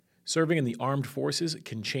Serving in the armed forces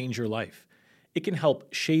can change your life. It can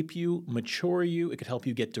help shape you, mature you. It can help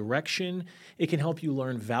you get direction. It can help you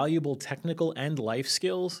learn valuable technical and life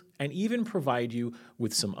skills, and even provide you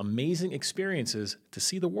with some amazing experiences to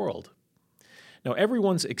see the world. Now,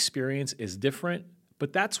 everyone's experience is different,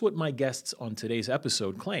 but that's what my guests on today's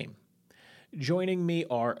episode claim. Joining me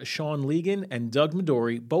are Shean Leigon and Doug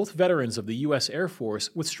Madory, both veterans of the U.S. Air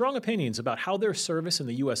Force, with strong opinions about how their service in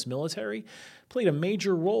the U.S. military played a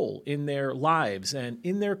major role in their lives and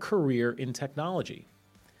in their career in technology.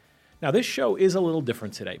 Now, this show is a little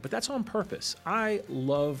different today, but that's on purpose. I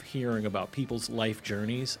love hearing about people's life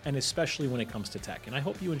journeys, and especially when it comes to tech, and I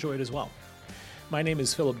hope you enjoy it as well. My name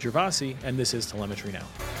is Philip Gervasi, and this is Telemetry Now.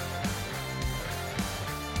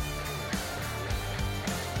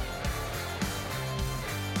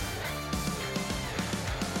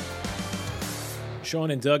 Shean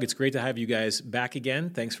and Doug, it's great to have you guys back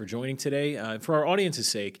again. Thanks for joining today. For our audience's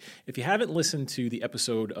sake, if you haven't listened to the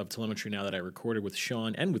episode of Telemetry Now that I recorded with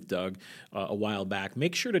Shean and with Doug a while back,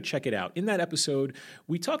 make sure to check it out. In that episode,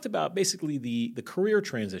 we talked about basically the career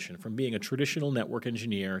transition from being a traditional network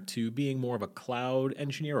engineer to being more of a cloud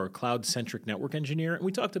engineer or cloud-centric network engineer. And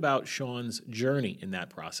we talked about Shean's journey in that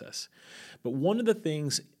process. But one of the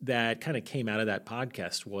things that kind of came out of that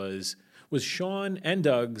podcast was Shean and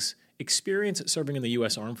Doug's experience serving in the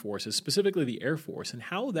U.S. Armed Forces, specifically the Air Force, and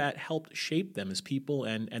how that helped shape them as people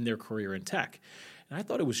and their career in tech. And I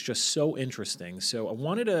thought it was just so interesting. So I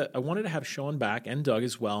wanted to have Shean back and Doug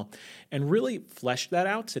as well, and really flesh that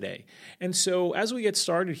out today. And so as we get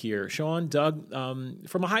started here, Shean, Doug,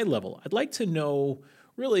 from a high level, I'd like to know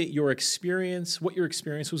really your experience, what your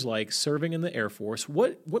experience was like serving in the Air Force.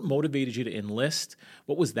 What motivated you to enlist?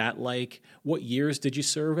 What was that like? What years did you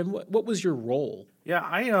serve, and what was your role? Yeah,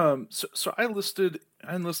 I enlisted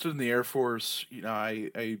in the Air Force. You know,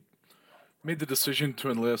 I made the decision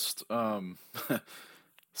to enlist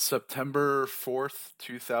September 4th,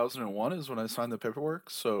 2001 is when I signed the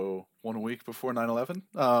paperwork, so 1 week before 9/11.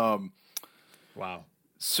 Wow.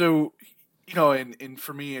 So, you know, and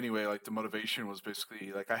for me anyway, like the motivation was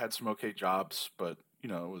basically like I had some okay jobs, but you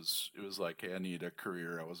know, it was like, hey, I need a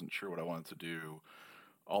career. I wasn't sure what I wanted to do.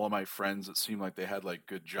 All of my friends, it seemed like they had like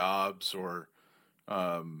good jobs or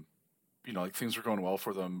you know, like things were going well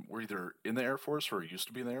for them. Were either in the Air Force or used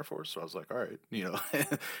to be in the Air Force. So I was like, all right, you know,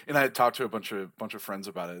 and I had talked to a bunch of friends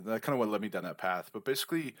about it. And that kind of what led me down that path. But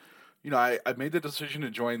basically, you know, I made the decision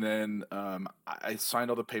to join then. I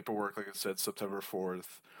signed all the paperwork, like I said, September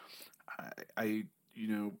 4th. I you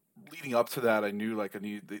know, leading up to that, I knew like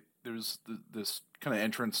there's this kind of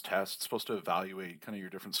entrance test. It's supposed to evaluate kind of your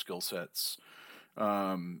different skill sets.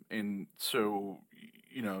 And so,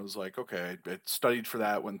 you know, it was like, okay, I studied for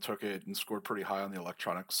that when took it and scored pretty high on the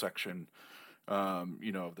electronics section,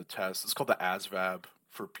 you know, of the test. It's called the ASVAB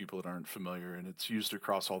for people that aren't familiar, and it's used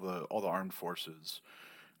across all the armed forces.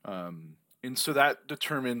 And so that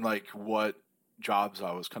determined like what jobs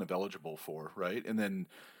I was kind of eligible for, right? And then,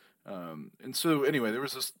 and so anyway, there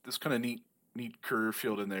was this kind of neat career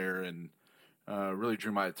field in there, and really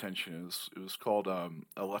drew my attention. It was called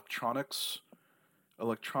electronics,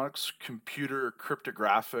 computer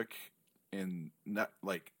cryptographic, and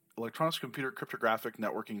electronics, computer cryptographic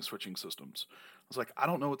networking switching systems. I was like, I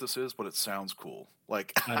don't know what this is, but it sounds cool.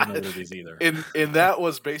 Like I don't know what it is either. And that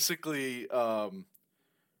was basically, you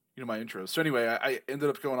know, my intro. So anyway, I ended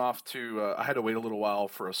up going off to. I had to wait a little while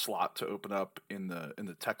for a slot to open up in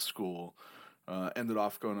the tech school. Ended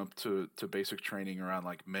off going up to basic training around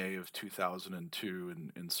like May of 2002,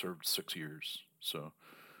 and served 6 years. So.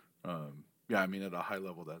 Yeah, I mean, at a high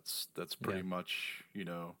level, that's pretty much, you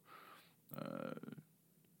know,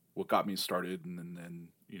 what got me started, and then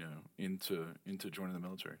you know, into joining the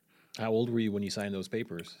military. How old were you when you signed those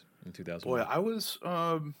papers in 2000? Boy, I was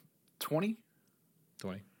 20.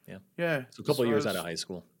 20, yeah. Yeah. So a couple years out of high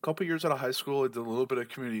school. A couple years out of high school. I did a little bit of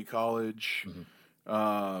community college.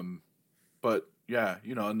 Mm-hmm. But yeah,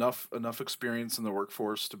 you know, enough experience in the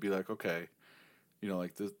workforce to be like, okay, you know,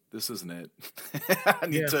 like this isn't it. I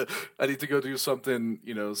need to go do something,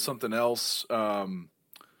 you know, something else. And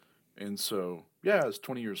so, yeah, I was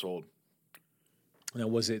 20 years old. Now,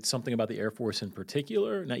 was it something about the Air Force in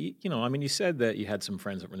particular? Now, you know, I mean, you said that you had some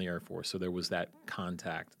friends that were in the Air Force, so there was that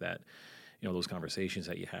contact, that, you know, those conversations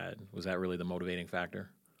that you had. Was that really the motivating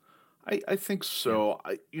factor? I think so.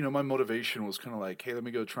 Yeah. You know, my motivation was kind of like, hey, let me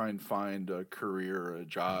go try and find a career or a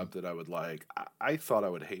job that I would like. I thought I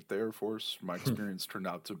would hate the Air Force. My experience turned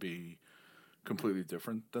out to be completely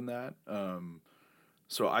different than that.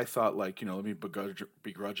 So I thought, like, you know, let me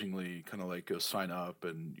begrudgingly kind of like go sign up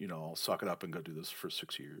and, you know, I'll suck it up and go do this for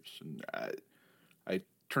 6 years. And I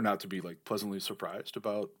turned out to be like pleasantly surprised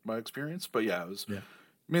about my experience. But yeah, it was Yeah.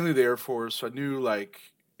 mainly the Air Force. I knew like,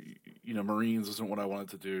 Marines isn't what I wanted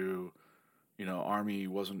to do. Army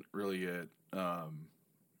wasn't really it.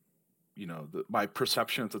 My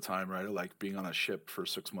perception at the time, right, like being on a ship for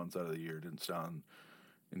 6 months out of the year didn't sound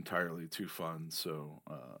entirely too fun. So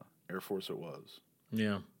Air Force it was.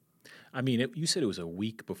 Yeah. I mean, you said it was a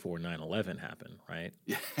week before 9/11 happened, right?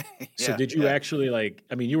 Yeah, So yeah, did you yeah. actually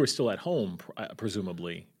you were still at home,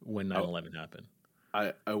 presumably, when I, 9/11 happened?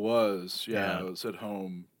 I was, yeah, Yeah. I was at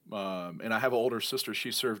home. And I have an older sister.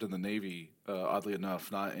 She served in the Navy, oddly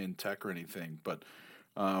enough, not in tech or anything, but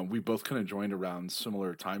we both kind of joined around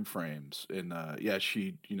similar time frames. And yeah,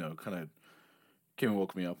 she, kind of came and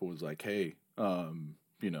woke me up and was like, hey, go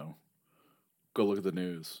look at the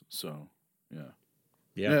news. So, yeah.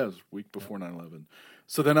 Yeah. Yeah, it was a week before 9/11.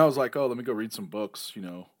 So then I was like, oh, let me go read some books,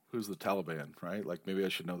 who's the Taliban, right? Like maybe I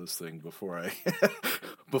should know this thing before I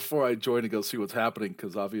before I join and go see what's happening,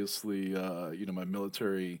 because obviously, my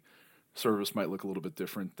military service might look a little bit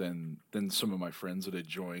different than some of my friends that had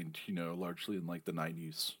joined, largely in like the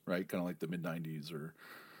 90s, right? Kind of like the mid 90s or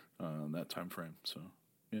that time frame. So,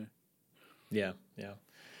 yeah. Yeah. Yeah.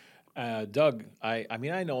 Doug, I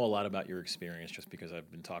mean, I know a lot about your experience just because I've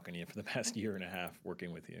been talking to you for the past year and a half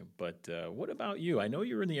working with you. But what about you? I know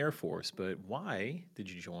you were in the Air Force, but why did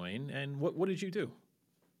you join, and what did you do?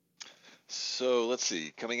 So let's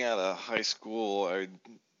see. Coming out of high school,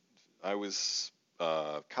 I was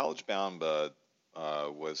college bound, but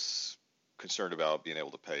was concerned about being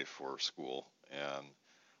able to pay for school. And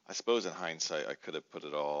I suppose in hindsight, I could have put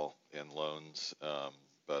it all in loans,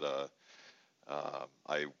 but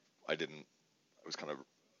I didn't. I was kind of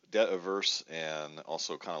debt averse, and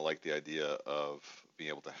also kind of like the idea of being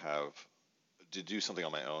able to do something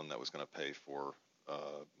on my own that was going to pay for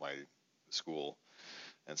my school.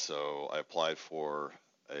 And so I applied for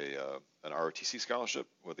an ROTC scholarship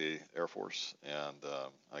with the Air Force, and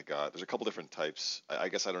there's a couple different types. I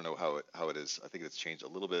guess I don't know how it is. I think it's changed a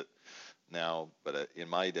little bit now, but in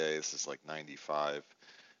my day, this is like 95.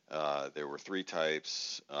 There were three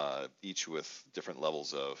types, each with different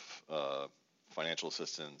levels of financial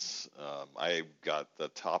assistance. I got the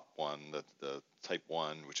top one, the type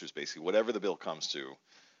one, which is basically whatever the bill comes to,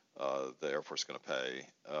 the Air Force is going to pay.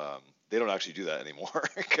 They don't actually do that anymore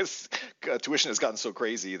because tuition has gotten so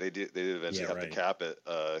crazy. They eventually have to cap it.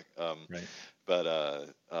 Right. But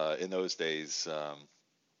in those days,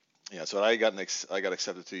 yeah. So I got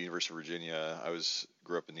accepted to the University of Virginia.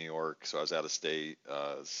 Grew up in New York, so I was out of state.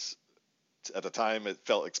 At the time, it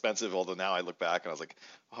felt expensive. Although now I look back and I was like,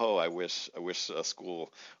 oh, I wish a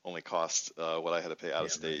school only cost what I had to pay out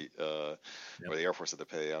of state, or the Air Force had to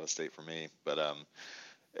pay out of state for me. But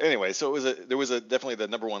anyway, so there was definitely the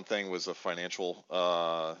number one thing was a financial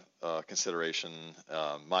consideration.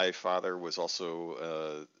 My father was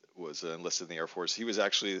also was enlisted in the Air Force. He was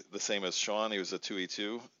actually the same as Shean. He was a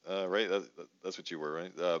 2E2, right? That's what you were,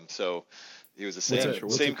 right? So he was the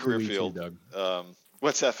same career 2E2, field. Doug?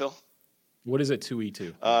 What's that, Phil? What is a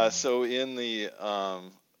 2E2? So in the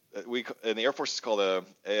Air Force, it's called a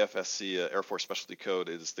AFSC, Air Force Specialty Code.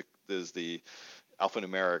 It is the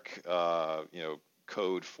alphanumeric,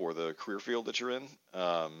 code for the career field that you're in.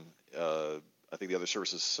 I think the other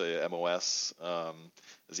services say MOS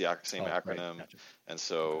is the same acronym, right. Gotcha. And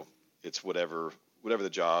so it's whatever the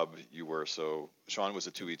job you were. So Shean was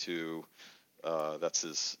a 2E2.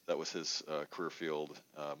 That was his career field,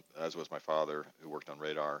 as was my father, who worked on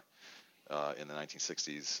radar in the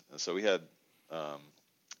 1960s. And so we had,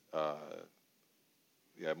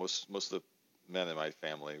 most of the men in my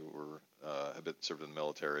family had been served in the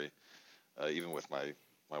military. Even with my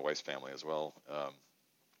wife's family as well,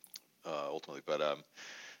 ultimately. But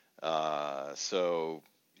so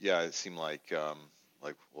yeah, it seemed like well,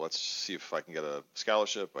 let's see if I can get a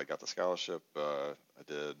scholarship. I got the scholarship. I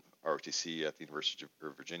did ROTC at the University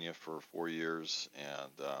of Virginia for 4 years,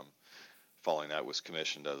 and following that was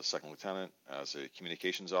commissioned as a second lieutenant as a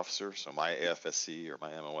communications officer. So my AFSC or my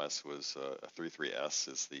MOS was a 33S,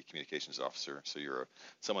 is the communications officer. So you're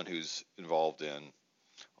someone who's involved in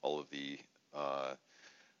all of the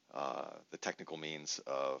technical means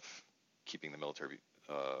of keeping the military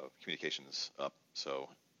communications up. So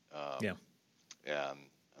and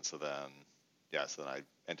so then I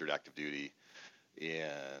entered active duty in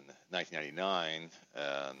 1999,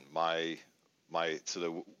 and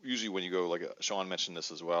usually when you go, like Shean mentioned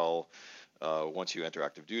this as well, once you enter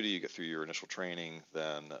active duty, you get through your initial training,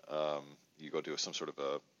 then you go to some sort of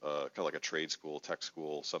a kind of like a trade school, tech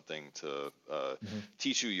school, something to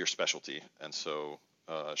teach you your specialty. And so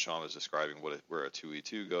Sean was describing where a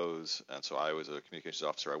 2E2 goes, and so I was a communications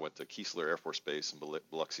officer. I went to Keesler Air Force Base in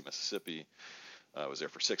Biloxi, Mississippi. I was there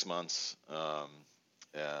for 6 months,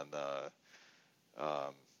 and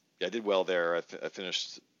yeah, I did well there. I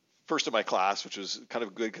finished first in my class, which was kind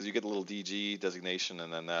of good because you get a little DG designation,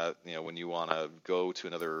 and then that, when you want to go to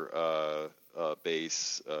another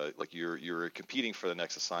base, like you're competing for the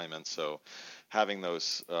next assignment. So having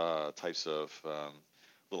those types of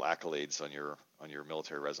little accolades on your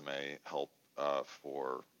military resume help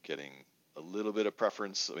for getting a little bit of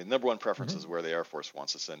preference. I mean, number one preference is where the Air Force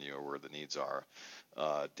wants to send you or where the needs are.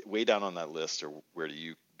 Way down on that list, or where do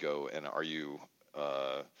you go, and are you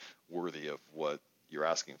worthy of what you're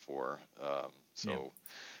asking for? So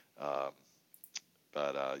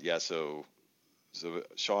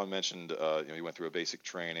Sean mentioned, he went through a basic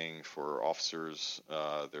training for officers.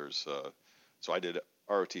 So I did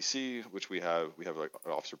ROTC, which we have like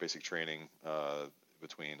an officer basic training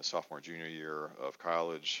between the sophomore and junior year of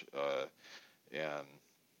college,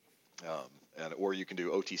 or you can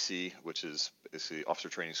do OTC, which is the officer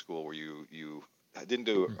training school where you didn't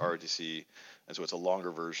do ROTC, and so it's a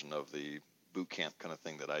longer version of the boot camp kind of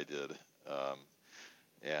thing that I did.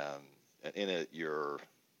 And in it,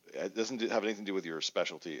 it doesn't have anything to do with your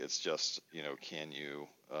specialty. It's just, can you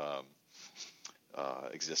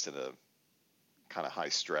exist in a kind of high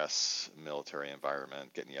stress military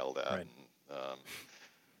environment, getting yelled at? Right. And,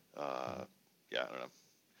 yeah, I don't know.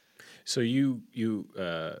 So you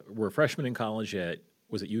were a freshman in college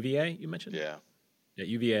was it UVA you mentioned? Yeah. At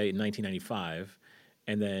UVA in 1995,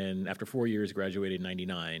 and then after 4 years graduated in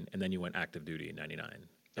 99, and then you went active duty in 99.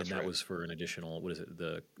 That's and that right. was for an additional, what is it,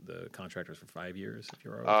 the contract was for 5 years, if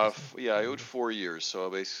you're yeah, I owed 4 years. So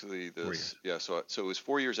basically so it was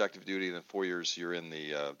 4 years active duty, and then 4 years you're in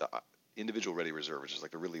the individual ready reserve, which is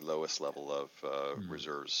like the really lowest level of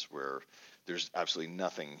reserves, where there's absolutely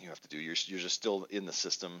nothing you have to do. You're just still in the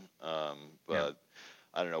system. But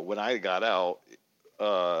I don't know, when I got out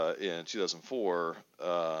in 2004,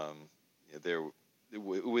 it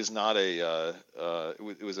was not it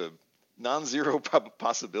was a non-zero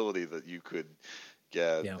possibility that you could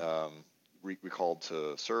get recalled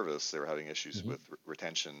to service. They were having issues with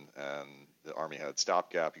retention, and the Army had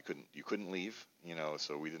stopgap. You couldn't leave,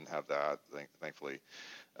 so we didn't have that, thankfully.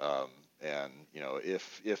 And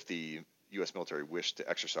if the U.S. military wished to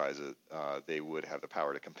exercise it, they would have the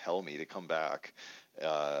power to compel me to come back,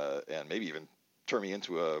 and maybe even turn me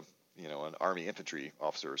into an Army infantry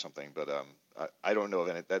officer or something. But I don't know of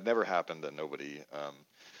any. That never happened, and nobody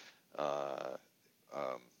got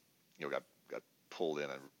pulled in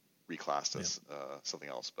and reclassed as something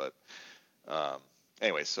else. But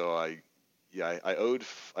anyway, so I owed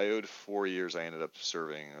 4 years. I ended up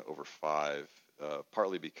serving over 5,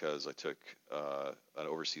 partly because I took an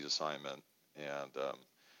overseas assignment and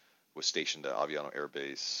was stationed at Aviano Air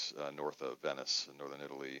Base north of Venice in northern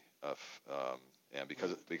Italy. And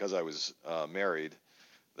because I was married,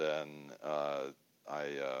 then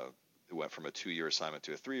I went from a 2-year assignment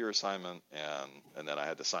to a 3-year assignment, and then I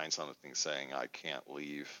had to sign something saying I can't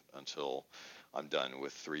leave until I'm done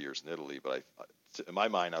with 3 years in Italy. But in my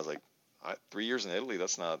mind, I was like, 3 years in Italy?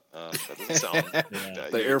 That's not. That doesn't sound.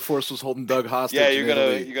 The Air Force was holding Doug hostage. Yeah, you're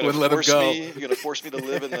gonna force me. You're gonna force me to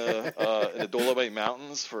live in the Dolomite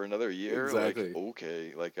Mountains for another year. Exactly. Like,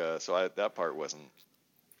 okay. Like that part wasn't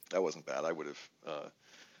bad. I would have.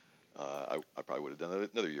 I probably would have done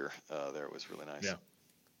another year there. It was really nice. Yeah.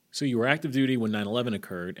 So you were active duty when 9/11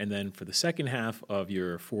 occurred, and then for the second half of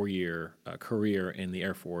your 4-year career in the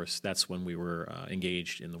Air Force, that's when we were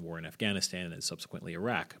engaged in the war in Afghanistan and subsequently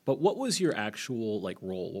Iraq. But what was your actual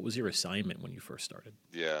role? What was your assignment when you first started?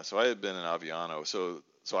 Yeah, so I had been in Aviano.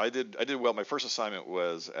 So I did well. My first assignment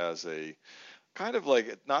was as a kind of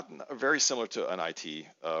not very similar to an IT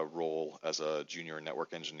role as a junior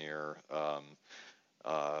network engineer.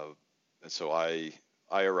 And so I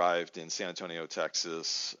arrived in San Antonio,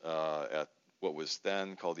 Texas, at what was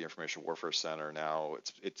then called the Information Warfare Center. Now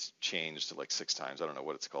it's changed 6 times. I don't know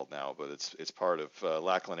what it's called now, but it's part of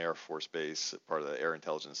Lackland Air Force Base, part of the Air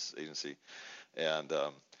Intelligence Agency, and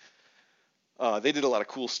they did a lot of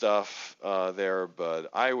cool stuff there. But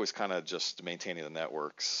I was kind of just maintaining the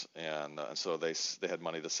networks, and so they had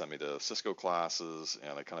money to send me to Cisco classes,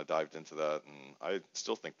 and I kind of dived into that, and I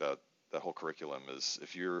still think that whole curriculum is,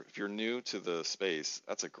 if you're new to the space,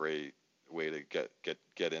 that's a great way to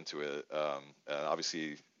get into it. And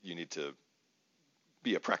obviously you need to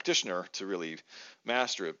be a practitioner to really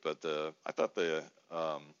master it. But I thought the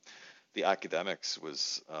academics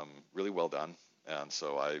was really well done, and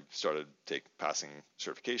so I started passing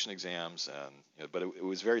certification exams, and but it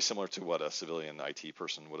was very similar to what a civilian IT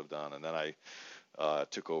person would have done. And then I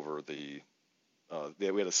took over we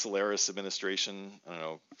had a Solaris administration. I don't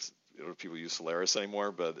know if people use Solaris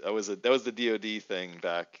anymore, but that was the DoD thing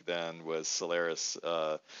back then, was Solaris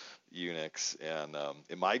Unix. And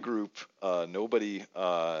in my group, nobody,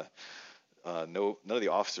 none of the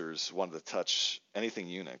officers wanted to touch anything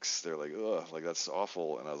Unix. They're like, ugh, like that's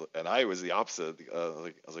awful. And I was the opposite.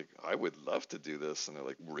 I was like, I would love to do this. And they're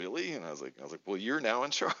like, really? And I was like, well, you're now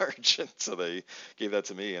in charge. And so they gave that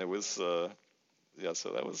to me, and it was, yeah.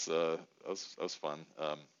 So that was fun.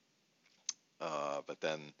 But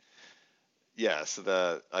then, yeah.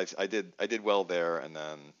 So I did well there, and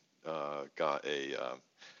then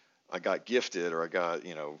I got gifted, or I got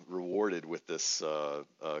rewarded with this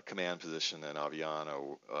command position in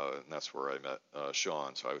Aviano, and that's where I met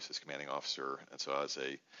Shean. So I was his commanding officer, and so as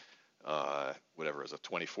as a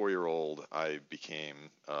 24-year-old, I became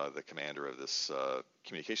the commander of this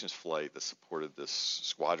communications flight that supported this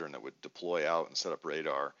squadron that would deploy out and set up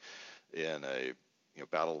radar in a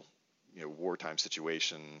battle wartime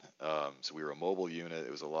situation. So we were a mobile unit.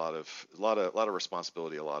 It was a lot of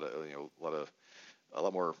responsibility, a lot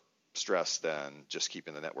more stress than just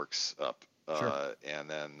keeping the networks up. Sure. And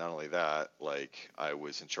then not only that, like I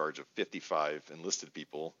was in charge of 55 enlisted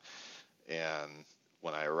people. And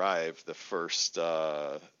when I arrived, the first,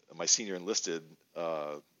 my senior enlisted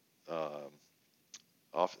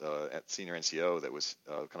senior NCO that was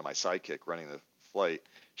kind of my sidekick running the flight,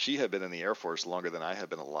 she had been in the Air Force longer than I had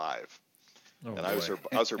been alive. Oh, and boy. I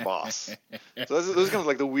was her boss. So those are kind of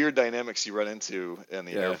like the weird dynamics you run into in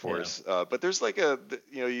the Air Force. Yeah. But there's like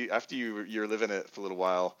after you're living it for a little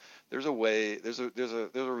while, there's a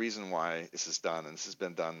reason why this is done, and this has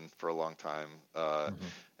been done for a long time.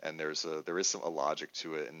 And there is a logic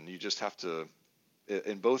to it, and you just have to,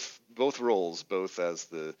 in both roles, both as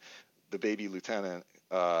the baby lieutenant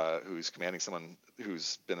who's commanding someone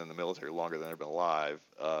who's been in the military longer than they've been alive.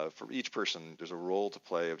 For each person, there's a role to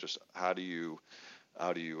play of just how do you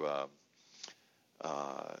you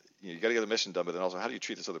got to get the mission done, but then also how do you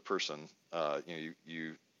treat this other person? You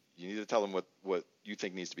need to tell them what you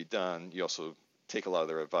think needs to be done. You also take a lot of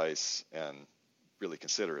their advice and really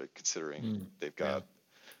consider it, considering they've got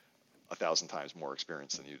 1,000 times more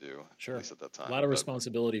experience than you do. Sure. At least at that time. A lot of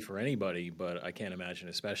responsibility for anybody, but I can't imagine,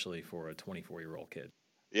 especially for a 24-year-old kid.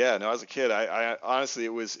 Yeah, no, as a kid, I honestly,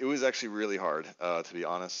 it was actually really hard, to be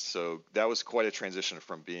honest. So that was quite a transition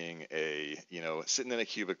from being sitting in a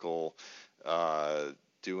cubicle,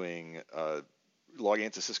 doing, logging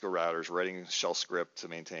into Cisco routers, writing shell script to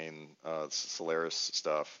maintain Solaris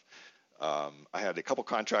stuff. I had a couple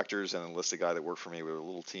contractors and an enlisted guy that worked for me. We were a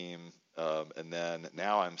little team. And then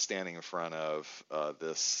now I'm standing in front of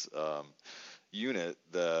this unit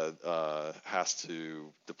that has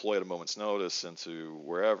to deploy at a moment's notice into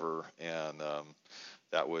wherever, and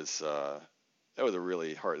that was a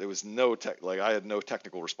really hard. There was no I had no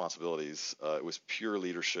technical responsibilities. It was pure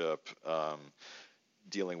leadership,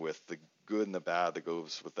 dealing with the good and the bad that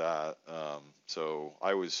goes with that. So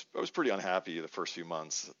I was pretty unhappy the first few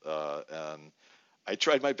months, and I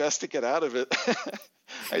tried my best to get out of it.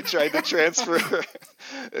 I tried to transfer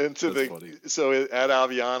into so at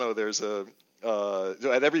Aviano there's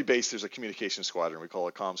at every base there's a communication squadron. We call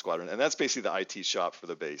it comm squadron, and that's basically the IT shop for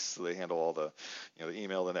the base. So they handle all the the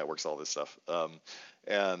email, the networks, all this stuff.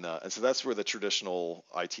 And so that's where the traditional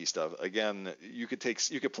IT stuff. Again, you could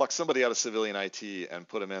pluck somebody out of civilian IT and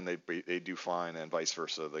put them in, they do fine, and vice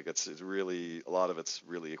versa. Like it's really, a lot of it's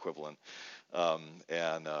really equivalent.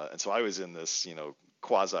 And so I was in this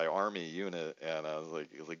quasi army unit, and I was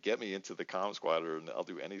like, get me into the comm squadron, I'll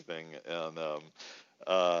do anything. And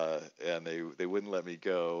they wouldn't let me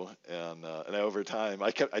go, and over time I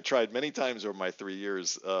tried many times over my 3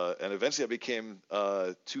 years, and eventually I became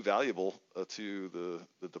too valuable to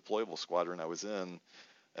the deployable squadron I was in,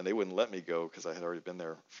 and they wouldn't let me go because I had already been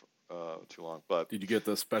there for, too long. But did you get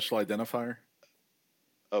the special identifier?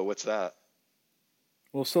 Oh, what's that?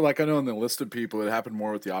 Well, so like I know in the enlisted people, it happened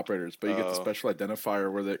more with the operators, but you get the special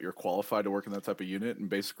identifier where that you're qualified to work in that type of unit, and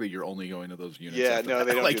basically you're only going to those units. Yeah, no,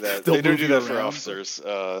 they don't do that. They do that for officers.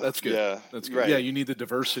 That's good. Yeah, that's good. Right. Yeah, you need the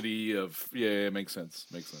diversity of. Yeah, it makes sense.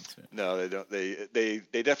 Makes sense. Yeah. No, they don't. They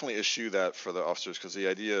definitely issue that for the officers, because the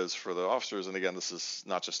idea is for the officers, and again, this is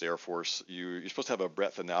not just Air Force. You're supposed to have a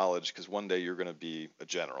breadth of knowledge, because one day you're going to be a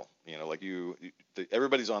general.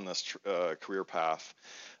 Everybody's on this career path.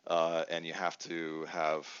 And you have to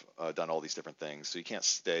have done all these different things, so you can't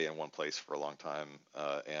stay in one place for a long time.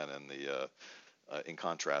 And in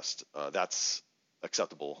contrast, that's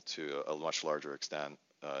acceptable to a much larger extent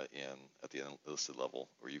at the enlisted level,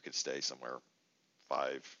 where you could stay somewhere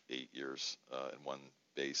 5-8 years in one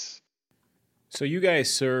base. So you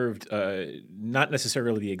guys served not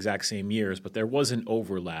necessarily the exact same years, but there was an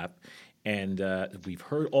overlap. And we've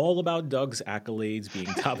heard all about Doug's accolades, being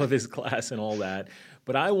top of his class and all that.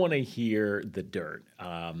 But I want to hear the dirt.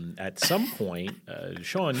 At some point,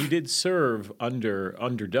 Sean, you did serve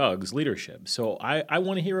under Doug's leadership. So I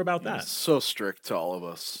want to hear about that. So strict to all of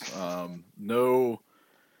us. No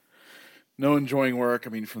enjoying work. I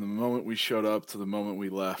mean, from the moment we showed up to the moment we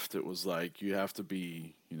left, it was like, you have to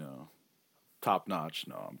be, top notch.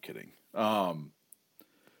 No, I'm kidding. No,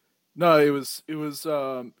 it was, as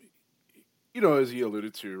he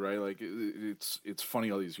alluded to, right? Like it's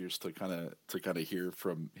funny all these years to kind of hear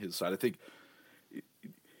from his side. I think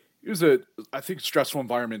it was stressful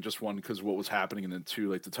environment, just one, because what was happening, and then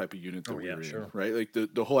two, like the type of unit that we were in, right? Like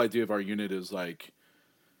the whole idea of our unit is like,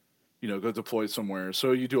 go deploy somewhere.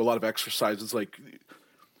 So you do a lot of exercises. Like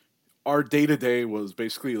our day-to-day was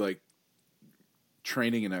basically like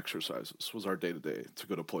training and exercises was our day-to-day to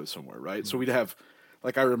go deploy somewhere, right? Mm-hmm. So we'd have,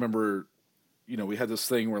 like, I remember, we had this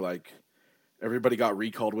thing where like everybody got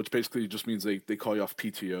recalled, which basically just means they call you off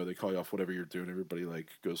PTO, they call you off whatever you're doing. Everybody like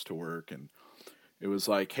goes to work, and it was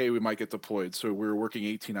like, hey, we might get deployed. So we were working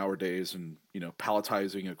 18-hour days and,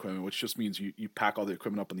 palletizing equipment, which just means you pack all the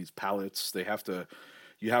equipment up on these pallets. You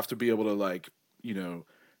have to be able to like,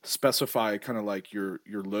 specify kind of like your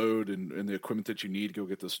load and the equipment that you need to go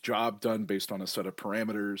get this job done based on a set of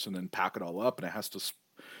parameters, and then pack it all up, and it has to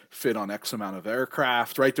fit on X amount of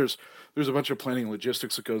aircraft, right? There's a bunch of planning and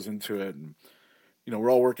logistics that goes into it. And, we're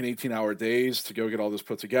all working 18-hour days to go get all this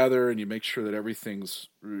put together, and you make sure that everything's,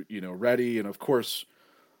 ready. And of course,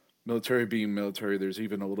 military being military, there's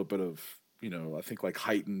even a little bit of, I think like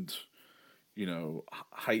heightened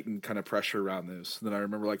kind of pressure around this. And then I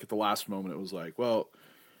remember like at the last moment, it was like, well,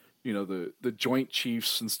 the Joint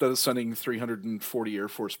Chiefs, instead of sending 340 Air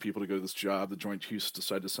Force people to go to this job, the Joint Chiefs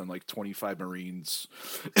decided to send like 25 Marines,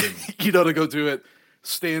 to go do it.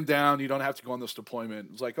 Stand down. You don't have to go on this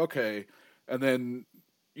deployment. It's like, okay. And then,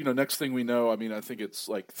 next thing we know, I mean, I think it's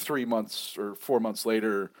like 3 months or 4 months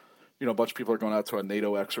later, a bunch of people are going out to a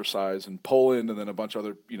NATO exercise in Poland. And then a bunch of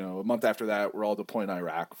other, a month after that, we're all deploying to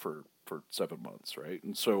Iraq for 7 months. Right.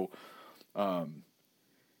 And so,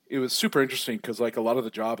 it was super interesting because like a lot of the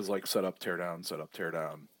job is like set up, tear down, so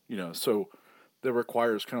that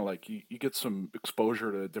requires kind of like you get some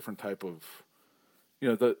exposure to a different type of,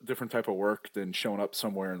 the different type of work than showing up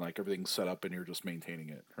somewhere and like everything's set up and you're just maintaining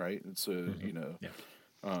it, right? It's on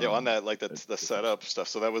that, like that's the setup stuff.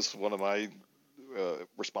 So that was one of my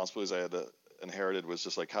responsibilities I had inherited, was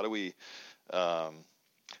just like, how do we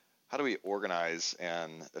organize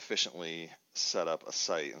and efficiently set up a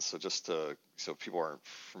site? And so so people aren't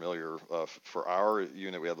familiar, for our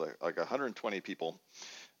unit, we had like 120 people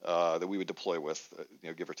that we would deploy with,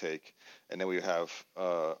 give or take. And then we would have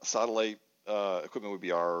satellite equipment would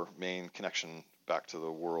be our main connection back to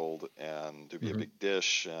the world, and there'd be a big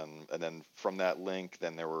dish. And then from that link,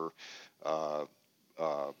 then there were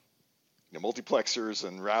multiplexers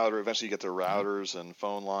and router. Eventually you get to routers and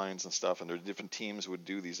phone lines and stuff, and there are different teams would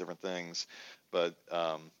do these different things. But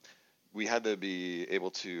we had to be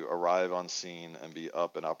able to arrive on scene and be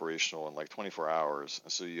up and operational in like 24 hours.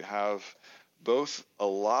 And so you have both a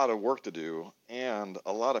lot of work to do and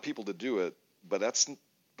a lot of people to do it, but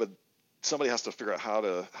somebody has to figure out how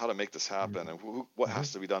to make this happen, and what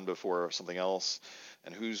has to be done before something else,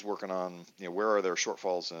 and who's working on, where are there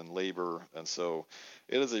shortfalls in labor. And so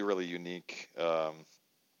it is a really unique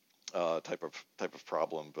type of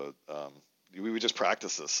problem. But we would just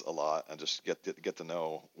practice this a lot and just get to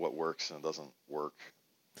know what works and doesn't work.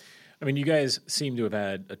 I mean, you guys seem to have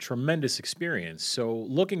had a tremendous experience. So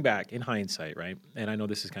looking back in hindsight, right, and I know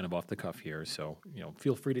this is kind of off the cuff here, so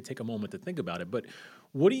feel free to take a moment to think about it, but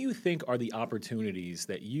what do you think are the opportunities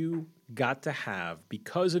that you got to have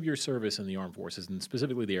because of your service in the armed forces, and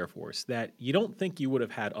specifically the Air Force, that you don't think you would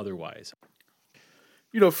have had otherwise?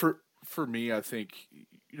 For me, I think,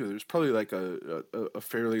 there's probably like a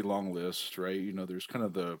fairly long list, right? There's kind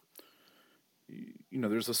of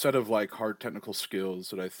there's a set of like hard technical skills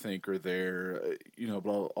that I think are there,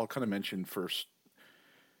 but I'll kind of mention first,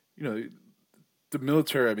 the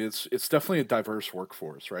military. I mean, it's definitely a diverse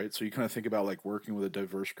workforce, right? So you kind of think about like working with a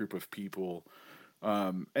diverse group of people,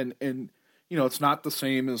 and it's not the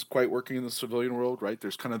same as quite working in the civilian world, right?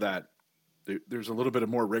 There's kind of that, there's a little bit of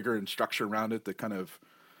more rigor and structure around it that kind of,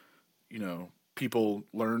 people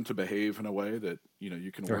learn to behave in a way that,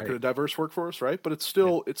 you can work at a diverse workforce, right? But it's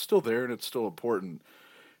still there, and it's still important.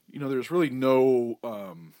 There's really no,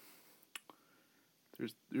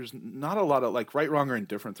 there's not a lot of like right, wrong, or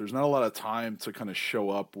indifferent. There's not a lot of time to kind of show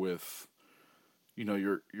up with,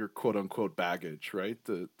 your quote unquote baggage, right?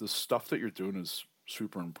 The stuff that you're doing is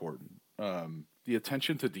super important. The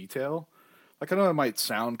attention to detail, like I know it might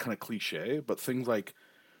sound kind of cliche, but things like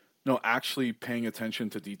actually paying attention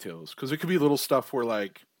to details, because it could be little stuff where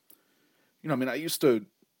like I mean, I used to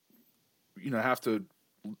have to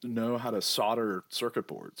know how to solder circuit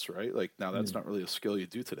boards, right? Like now that's not really a skill you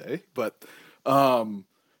do today, but um,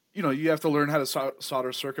 you have to learn how to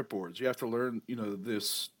solder circuit boards. You have to learn,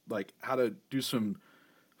 this like how to do some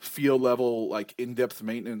field level like in-depth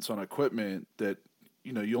maintenance on equipment that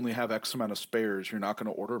you only have X amount of spares. You're not going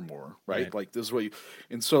to order more, right? Like this is what you,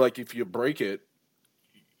 and so like if you break it,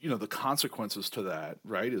 the consequences to that,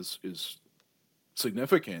 right, is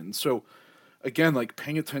significant. So again, like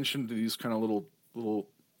paying attention to these kind of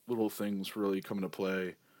little things really come into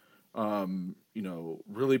play.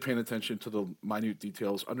 Really paying attention to the minute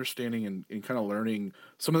details, understanding and kind of learning.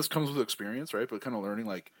 Some of this comes with experience, right? But kind of learning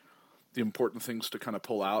like the important things to kind of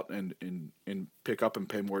pull out and pick up and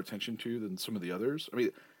pay more attention to than some of the others. I mean,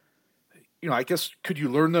 I guess could you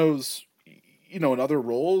learn those, in other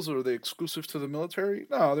roles, or are they exclusive to the military?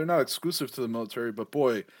 No, they're not exclusive to the military, but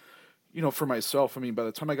boy, for myself, I mean, by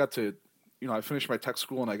the time I got to, I finished my tech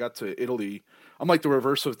school and I got to Italy. I'm like the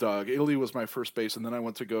reverse of Doug. Italy was my first base, and then I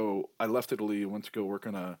left Italy and went to go work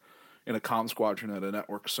in a comm squadron at a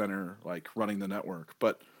network center, like running the network.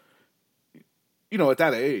 But, at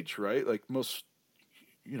that age, right? Like most,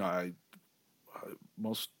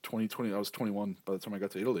 most 2020, I was 21 by the time I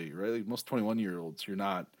got to Italy, right? Like most 21-year-olds, you're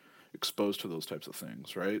not exposed to those types of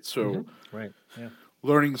things, right? So, right, yeah.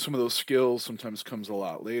 Learning some of those skills sometimes comes a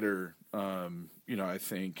lot later, I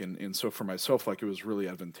think. And so for myself, like it was really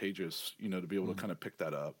advantageous, to be able to kind of pick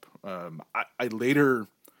that up. I later,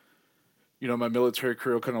 my military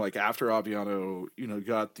career, kind of like after Aviano,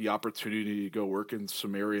 got the opportunity to go work in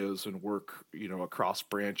some areas and work, across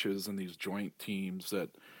branches and these joint teams that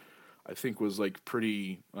I think was like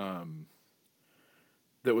pretty,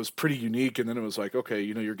 that was pretty unique. And then it was like, okay,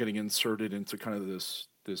 you're getting inserted into kind of this,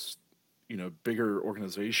 bigger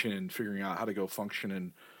organization and figuring out how to go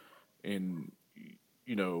function and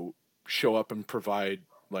show up and provide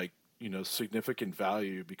like, significant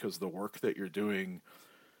value, because the work that you're doing,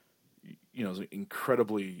 is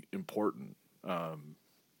incredibly important.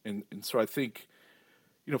 And so I think,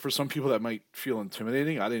 for some people that might feel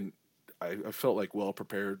intimidating, I felt like well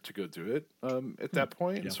prepared to go do it, at that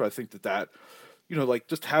point. Yeah. And so I think that, like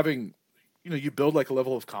just having, you build like a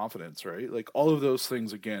level of confidence, right? Like all of those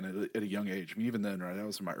things again at a young age. I mean, even then, right? I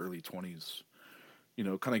was in my early 20s,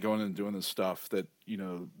 kind of going and doing this stuff that,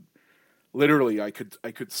 literally I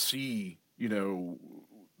could see, the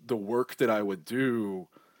work that I would do,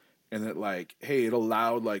 and that like, hey, it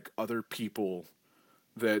allowed like other people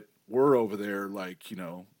that were over there, like,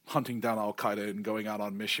 hunting down Al Qaeda and going out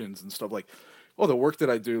on missions and stuff, like, oh, the work that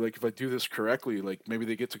I do, like if I do this correctly, like maybe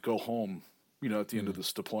they get to go home, at the end of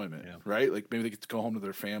this deployment, right? Like maybe they get to go home to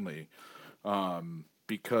their family,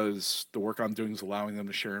 because the work I'm doing is allowing them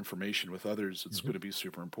to share information with others. It's going to be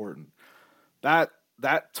super important. That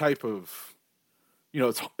type of,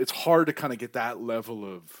 it's hard to kind of get that level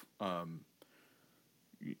of,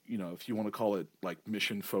 if you want to call it like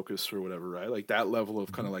mission focus or whatever, right? Like that level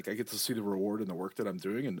of kind of like, I get to see the reward in the work that I'm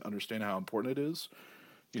doing and understand how important it is.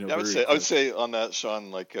 I would say on that,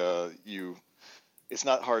 Sean, like it's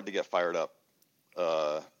not hard to get fired up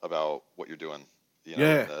about what you're doing.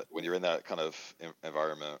 When you're in that kind of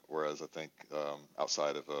environment, whereas I think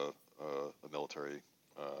outside of a military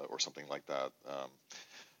or something like that,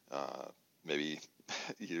 maybe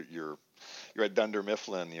you're at Dunder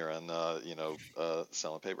Mifflin, you're on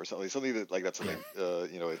selling paper or something that like that's something a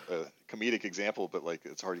comedic example, but like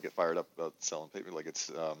it's hard to get fired up about selling paper. Like it's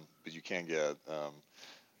but you can get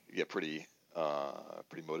pretty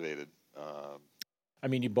motivated. I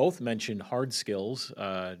mean, you both mentioned hard skills,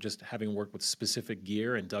 just having worked with specific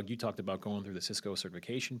gear. And Doug, you talked about going through the Cisco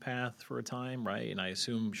certification path for a time, right? And I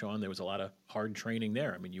assume, Sean, there was a lot of hard training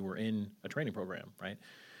there. I mean, you were in a training program, right?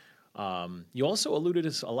 You also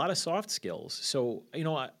alluded to a lot of soft skills. So,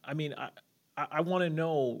 I want to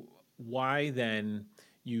know why then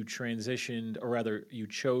you transitioned, or rather you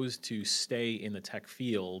chose to stay in the tech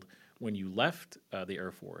field when you left the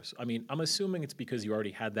Air Force. I mean, I'm assuming it's because you already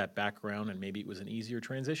had that background and maybe it was an easier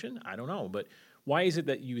transition. I don't know. But why is it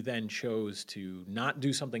that you then chose to not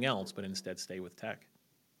do something else, but instead stay with tech?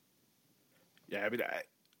 Yeah, I mean,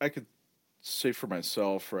 I could say for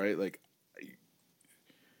myself, right? Like,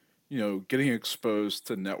 getting exposed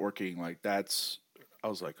to networking, like I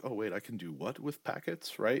was like, oh, wait, I can do what with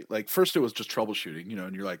packets, right? Like, first it was just troubleshooting,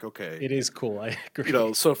 and you're like, okay. It is cool. I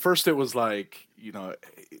agree. So first it was like,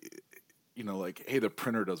 like, hey, the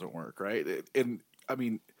printer doesn't work, right? And I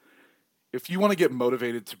mean, if you want to get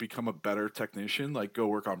motivated to become a better technician, like go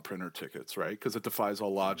work on printer tickets, right? Because it defies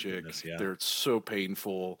all logic. Goodness, yeah. They're so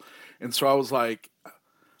painful. And so I was like,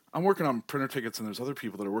 I'm working on printer tickets, and there's other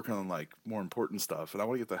people that are working on like more important stuff, and I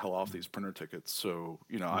want to get the hell off these printer tickets. So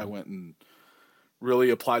I went and really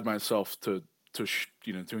applied myself to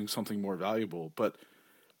doing something more valuable. But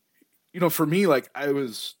for me, like I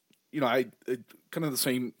was, I kind of the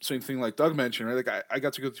same thing like Doug mentioned, right? Like I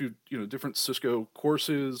got to go through different Cisco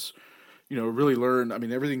courses. Really learn, I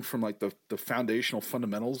mean, everything from like the foundational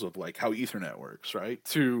fundamentals of like how Ethernet works, right?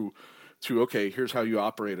 To okay, here's how you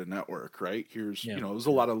operate a network, right? Here's, there's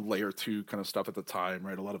a lot of layer 2 kind of stuff at the time,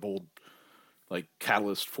 right? A lot of old like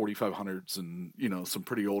Catalyst 4500s and, some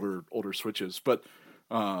pretty older switches, but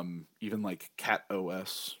even like Cat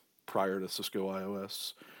OS prior to Cisco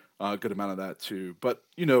iOS, a good amount of that too. But,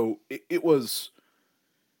 it was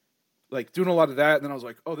like doing a lot of that, and then I was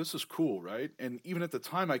like, oh, this is cool, right? And even at the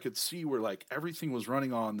time, I could see where like everything was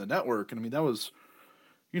running on the network, and I mean that was,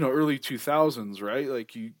 early 2000s, right?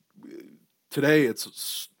 Like today,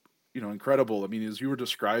 it's incredible. I mean, as you were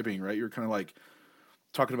describing, right, you're kind of like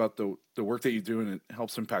talking about the work that you do, and it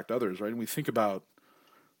helps impact others, right? And we think about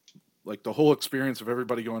like the whole experience of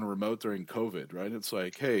everybody going remote during COVID, right? It's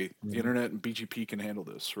like, hey, the internet and BGP can handle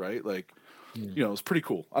this, right? Like. It's pretty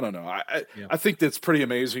cool. I don't know. I think that's pretty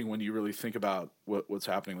amazing when you really think about what's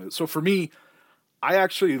happening with it. So for me, I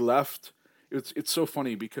actually left. It's so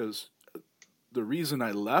funny because the reason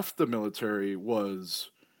I left the military was,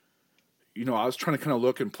 I was trying to kind of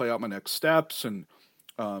look and play out my next steps, and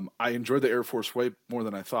I enjoyed the Air Force way more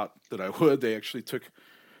than I thought that I would. They actually took,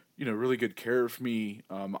 really good care of me.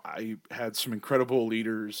 I had some incredible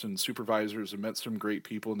leaders and supervisors and met some great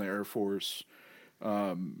people in the Air Force.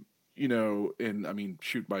 And I mean,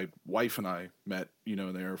 shoot, my wife and I met,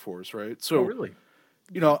 in the Air Force, right? So, really?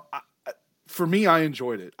 For me, I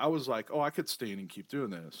enjoyed it. I was like, oh, I could stay in and keep doing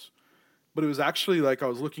this. But it was actually like I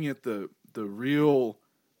was looking at the real,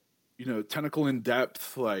 technical in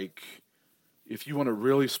depth, like if you want to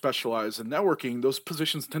really specialize in networking, those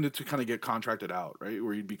positions tended to kind of get contracted out, right?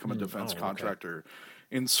 Where you'd become a defense contractor.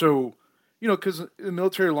 And so, because in the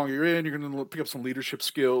military, the longer you're in, you're going to pick up some leadership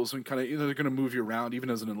skills and kind of, they're going to move you around. Even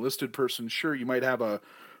as an enlisted person, sure, you might have a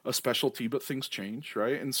specialty, but things change,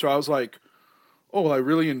 right? And so I was like, oh, well, I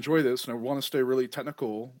really enjoy this, and I want to stay really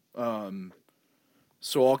technical.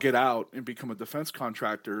 So I'll get out and become a defense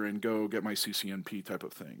contractor and go get my CCNP type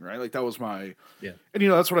of thing, right? Like that was my, and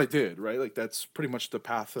that's what I did, right? Like that's pretty much the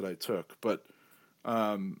path that I took. But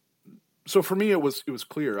so for me, it was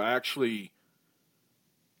clear. I actually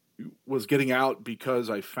was getting out because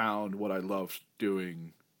I found what I loved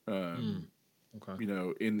doing, in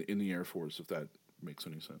the Air Force, if that makes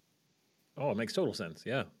any sense. Oh, it makes total sense.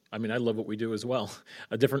 Yeah. I mean, I love what we do as well.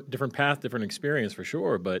 A different path, different experience for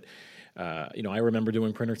sure. But, I remember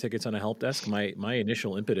doing printer tickets on a help desk. My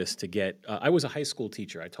initial impetus to get, I was a high school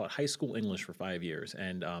teacher. I taught high school English for 5 years,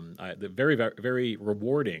 and very, very, very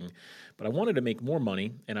rewarding. But I wanted to make more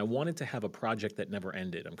money, and I wanted to have a project that never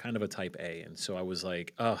ended. I'm kind of a type A. And so I was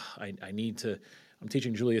like, I need to, I'm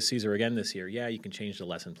teaching Julius Caesar again this year. Yeah, you can change the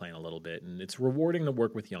lesson plan a little bit. And it's rewarding to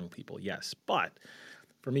work with young people. Yes. But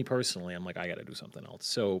for me personally, I'm like, I got to do something else.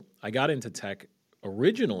 So I got into tech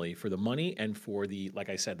originally for the money and for the, like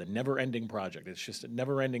I said, the never-ending project. It's just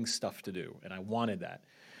never-ending stuff to do, and I wanted that.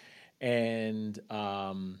 And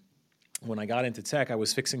when I got into tech, I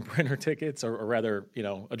was fixing printer tickets, or rather,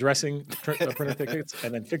 addressing printer tickets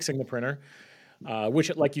and then fixing the printer,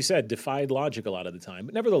 which, like you said, defied logic a lot of the time.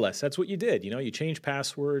 But nevertheless, that's what you did. You change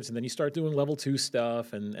passwords, and then you start doing level 2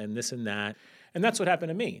 stuff and this and that. And that's what happened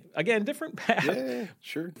to me. Again, different path. Yeah,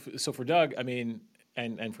 sure. So for Doug, I mean,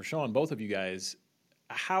 and for Shean, both of you guys,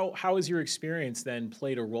 how has your experience then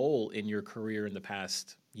played a role in your career in the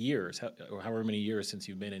past years, or however many years since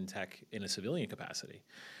you've been in tech in a civilian capacity?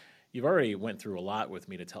 You've already went through a lot with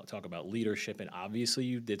me to talk about leadership, and obviously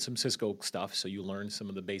you did some Cisco stuff, so you learned some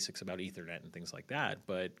of the basics about Ethernet and things like that.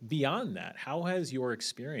 But beyond that, how has your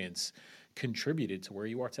experience contributed to where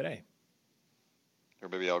you are today? Or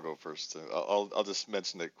maybe I'll go first. I'll just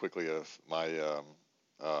mention it quickly of my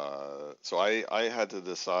so I had to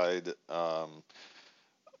decide,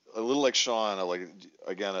 a little like Shean, like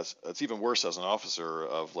again, it's even worse as an officer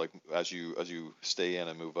of like as you stay in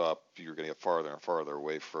and move up, you're going to get farther and farther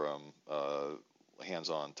away from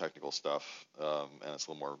hands-on technical stuff, and it's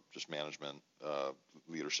a little more just management,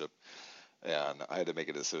 leadership. And I had to make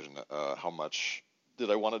a decision, how much did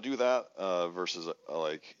I want to do that, versus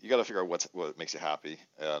like you got to figure out what makes you happy.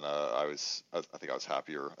 And I think I was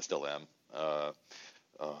happier. I still am,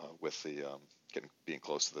 with the being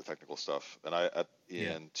close to the technical stuff. And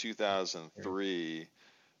in 2003,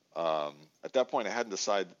 at that point, I hadn't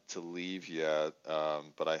decided to leave yet,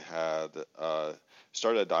 but I had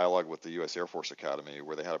started a dialogue with the U.S. Air Force Academy,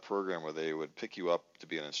 where they had a program where they would pick you up to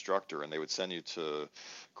be an instructor, and they would send you to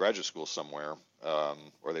graduate school somewhere,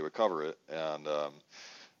 or they would cover it, and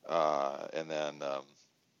then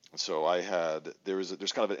so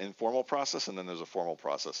there's kind of an informal process, and then there's a formal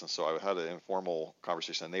process. And so I had an informal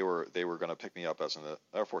conversation, and they were going to pick me up as an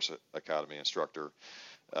Air Force Academy instructor,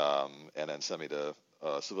 and then send me to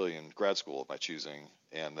civilian grad school of my choosing.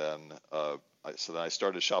 And then so then I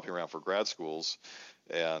started shopping around for grad schools,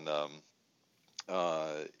 and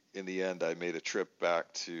in the end, I made a trip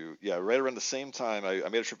back to right around the same time. I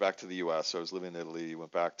made a trip back to the U.S. So I was living in Italy,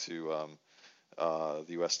 went back to the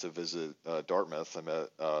U.S. to visit Dartmouth. I met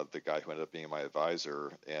the guy who ended up being my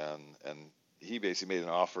advisor, and he basically made an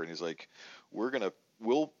offer, and he's like,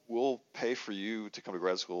 we'll pay for you to come to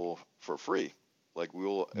grad school for free. Like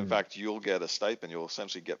in fact, you'll get a stipend. You'll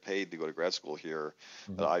essentially get paid to go to grad school here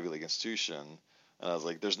at Ivy League institution. And I was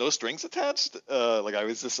like, there's no strings attached. I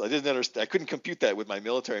didn't understand. I couldn't compute that with my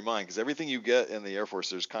military mind, because everything you get in the Air Force,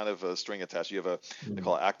 there's kind of a string attached. You have they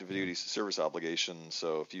call it active duty service obligation.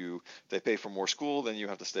 So if they pay for more school, then you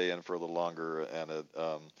have to stay in for a little longer.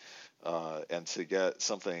 And to get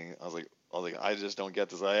something, I was like, I just don't get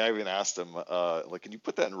this. I even asked him, can you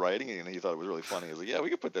put that in writing? And he thought it was really funny. He was like, yeah, we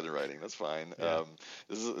could put that in writing. That's fine. Yeah.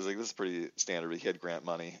 This is pretty standard. He had grant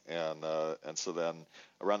money, and so then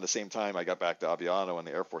around the same time, I got back to Aviano, and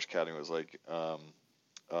the Air Force Academy was like,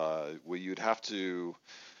 you'd have to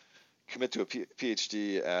commit to a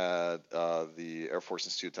PhD at the Air Force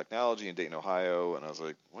Institute of Technology in Dayton, Ohio. And I was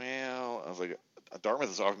like, Dartmouth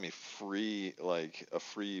has offered me a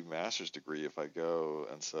free master's degree if I go,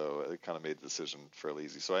 and so it kind of made the decision fairly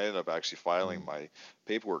easy. So I ended up actually filing my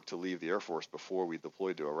paperwork to leave the Air Force before we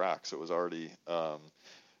deployed to Iraq. So it was already, I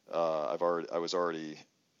was already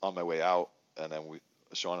on my way out, and then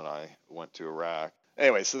Shean and I went to Iraq.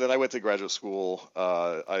 Anyway, so then I went to graduate school.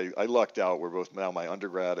 I lucked out. We're both now my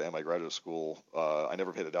undergrad and my graduate school. I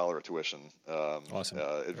never paid $1 of tuition. Awesome.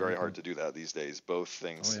 It's very hard to do that these days. Both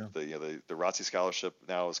things. Oh, yeah. The ROTC scholarship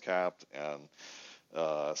now is capped,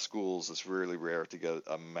 and schools, it's really rare to get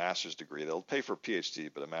a master's degree. They'll pay for a PhD,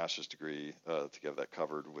 but a master's degree to get that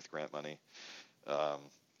covered with grant money. At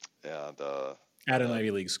an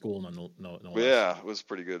Ivy League school, no less. Yeah, it was a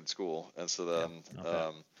pretty good school. And so then.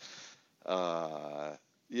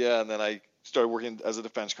 And then I started working as a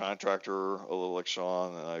defense contractor, a little like Shean,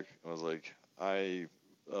 and I was like, I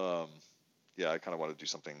kind of wanted to do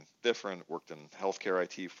something different. Worked in healthcare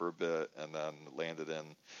IT for a bit, and then landed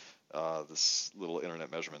in this little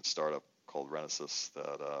internet measurement startup called Renesys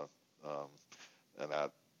and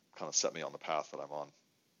that kind of set me on the path that I'm on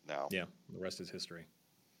now. Yeah, the rest is history.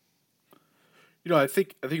 I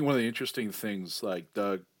think one of the interesting things, like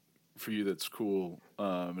Doug, for you that's cool,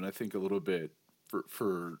 and I think a little bit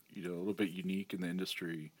for a little bit unique in the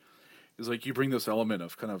industry, is like you bring this element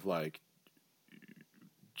of kind of like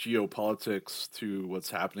geopolitics to what's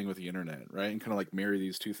happening with the internet, right? And kind of like marry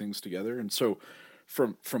these two things together. And so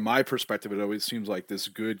from my perspective, it always seems like this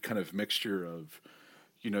good kind of mixture of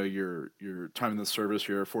your time in the service,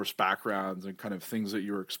 your Air Force backgrounds, and kind of things that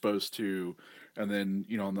you were exposed to, and then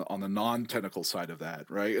on the non-technical side of that,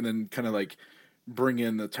 right? And then kind of like bring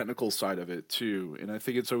in the technical side of it too. And I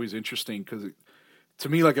think it's always interesting because to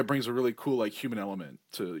me, like, it brings a really cool, like, human element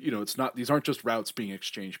to, it's not, these aren't just routes being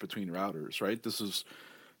exchanged between routers, right? This is,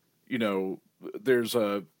 there's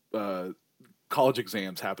college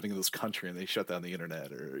exams happening in this country and they shut down the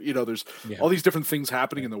internet, or, there's all these different things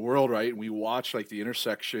happening in the world, right? And we watch like the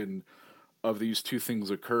intersection of these two things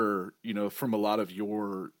occur, from a lot of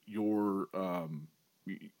your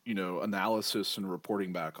analysis and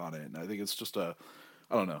reporting back on it. And I think it's just I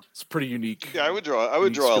don't know, it's pretty unique. Yeah, I would draw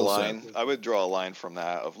a line. I would draw a line from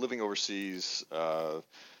that of living overseas. I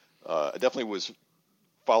definitely was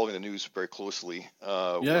following the news very closely.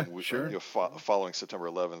 Following September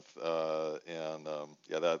 11th,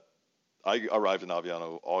 that I arrived in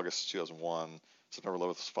Aviano August 2001. September 11th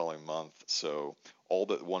was the following month. So all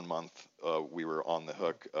but 1 month, we were on the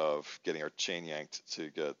hook of getting our chain yanked to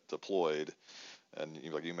get deployed. And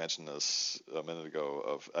like you mentioned this a minute ago,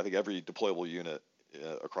 of I think every deployable unit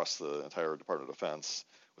across the entire Department of Defense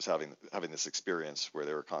was having this experience where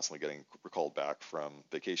they were constantly getting recalled back from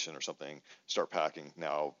vacation or something. Start packing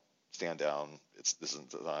now. Stand down. This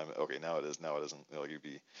isn't the time. Okay, now it is. Now it isn't. You'd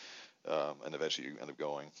be, and eventually you end up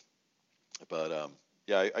going. But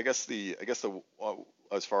I guess the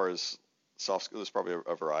as far as soft skills, there's probably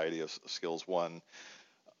a variety of skills. One,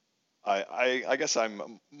 I guess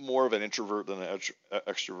I'm more of an introvert than an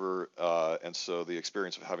extrovert, and so the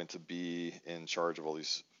experience of having to be in charge of all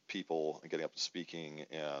these people and getting up and speaking,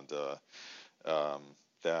 and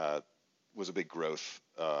that was a big growth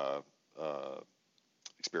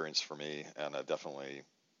experience for me, and it definitely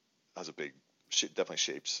has a big definitely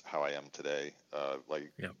shapes how I am today.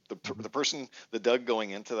 Like Yeah. the person, the Doug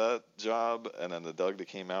going into that job, and then the Doug that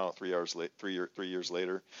came out 3 years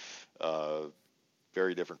later.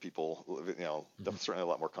 Very different people, certainly a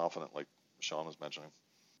lot more confident, like Sean was mentioning.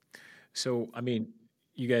 So, I mean,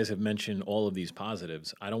 you guys have mentioned all of these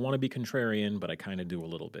positives. I don't want to be contrarian, but I kind of do a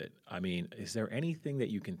little bit. I mean, is there anything that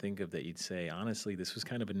you can think of that you'd say, honestly, this was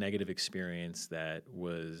kind of a negative experience that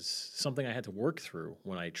was something I had to work through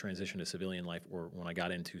when I transitioned to civilian life or when I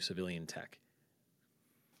got into civilian tech?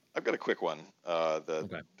 I've got a quick one that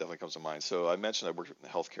Okay. definitely comes to mind. So I mentioned I worked in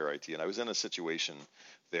healthcare IT, and I was in a situation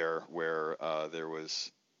there where there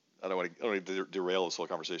was, I don't want to derail this whole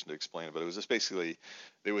conversation to explain it, but it was just basically,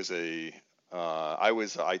 there was I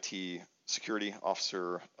was an IT security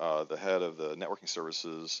officer, the head of the networking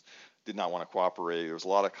services, did not want to cooperate. There was a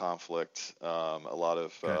lot of conflict, a lot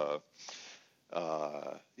of, Okay.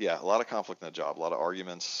 a lot of conflict in the job, a lot of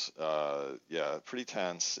arguments, pretty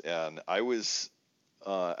tense. And I was,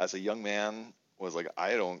 as a young man, was like,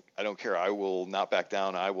 I don't care. I will not back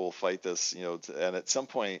down. I will fight this, and at some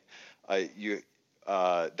point I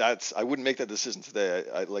wouldn't make that decision today.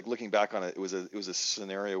 I like looking back on it. It was a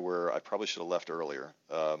scenario where I probably should have left earlier.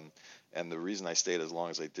 And the reason I stayed as long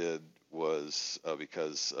as I did was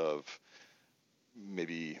because of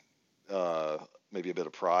maybe maybe a bit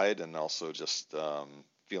of pride, and also just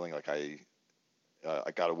feeling like I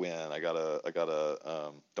gotta win. I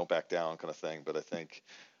gotta don't back down kind of thing. But I think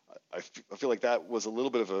I feel like that was a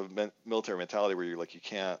little bit of a military mentality where you're like, you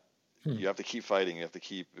can't, you have to keep fighting. You have to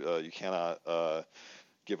keep, you cannot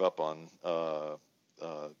give up on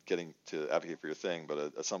getting to advocate for your thing.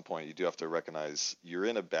 But at some point, you do have to recognize you're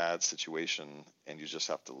in a bad situation, and you just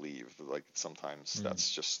have to leave. Like sometimes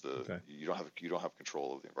that's just Okay. you don't have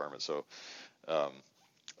control of the environment. So I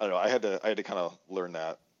don't know. I had to kind of learn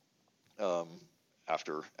that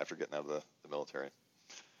after getting out of the military.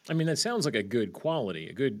 I mean, that sounds like a good quality,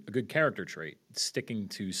 a good character trait, sticking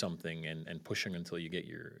to something and pushing until you get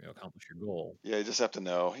accomplish your goal. Yeah, you just have to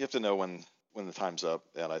know. You have to know when the time's up,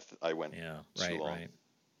 and I went Yeah, too right, long. right.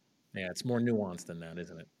 Yeah, it's more nuanced than that,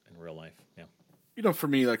 isn't it, in real life? Yeah. For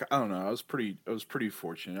me, like I don't know, I was pretty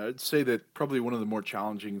fortunate. I'd say that probably one of the more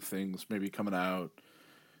challenging things, maybe coming out,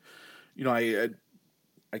 I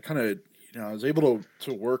kind of, I was able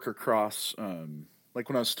to work across, like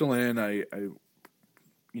when I was still in, I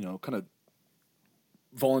kind of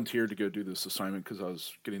volunteered to go do this assignment because I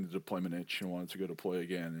was getting the deployment itch and wanted to go deploy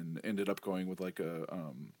again, and ended up going with like it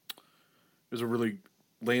was a really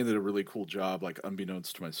landed a really cool job, like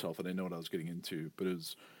unbeknownst to myself. I didn't know what I was getting into, but it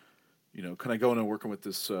was kind of going and working with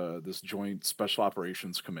this joint special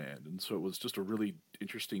operations command, and so it was just a really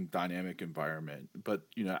interesting dynamic environment. But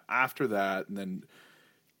after that, and then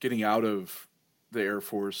getting out of the Air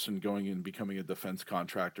Force and going and becoming a defense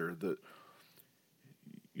contractor, the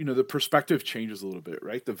perspective changes a little bit,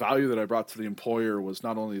 right? The value that I brought to the employer was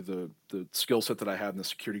not only the skill set that I had and the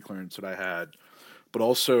security clearance that I had, but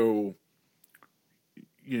also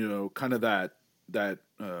kind of that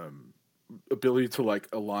ability to like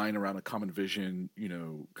align around a common vision,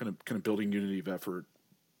 kind of building unity of effort.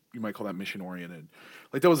 You might call that mission oriented.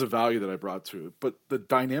 Like that was a value that I brought to it. But the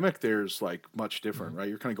dynamic there is like much different, right?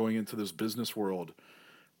 You're kind of going into this business world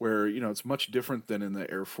where, it's much different than in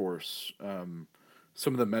the Air Force.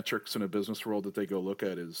 Some of the metrics in a business world that they go look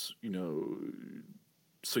at is,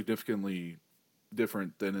 significantly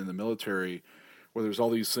different than in the military, where there's all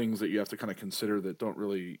these things that you have to kind of consider that don't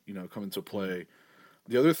really, come into play.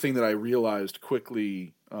 The other thing that I realized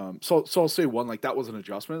quickly, so I'll say one, like that was an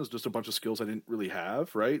adjustment. It was just a bunch of skills I didn't really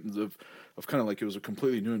have, right? And of kind of like it was a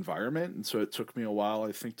completely new environment, and so it took me a while,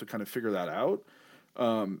 I think, to kind of figure that out.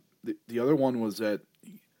 The other one was that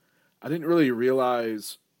I didn't really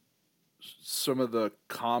realize some of the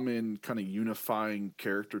common kind of unifying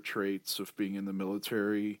character traits of being in the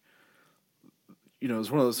military. It's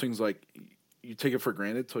one of those things like you take it for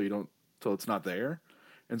granted till it's not there.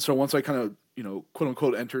 And so once I kind of, quote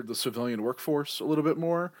unquote, entered the civilian workforce a little bit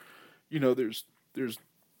more, there's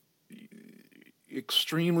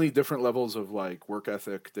extremely different levels of like work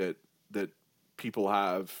ethic that people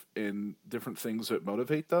have and different things that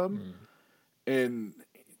motivate them. And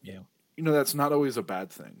Yeah. that's not always a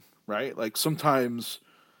bad thing, right? Like sometimes,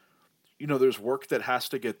 there's work that has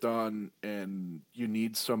to get done and you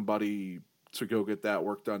need somebody to go get that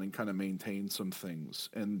work done and kind of maintain some things.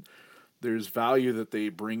 And there's value that they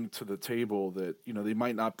bring to the table that, they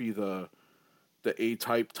might not be the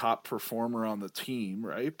A-type top performer on the team,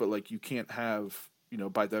 right? But like you can't have,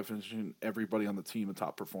 by definition, everybody on the team a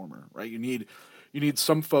top performer, right? You need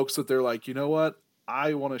some folks that they're like, you know what?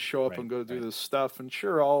 I want to show up and go do this stuff, and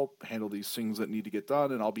sure, I'll handle these things that need to get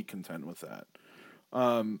done, and I'll be content with that.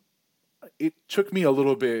 It took me a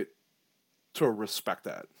little bit to respect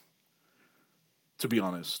that, to be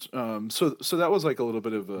honest. So that was like a little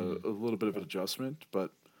bit of an adjustment,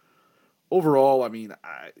 but overall, I mean,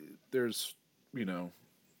 I didn't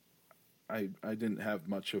have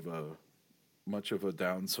much of a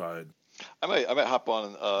downside. I might hop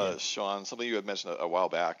on, Sean, something you had mentioned a while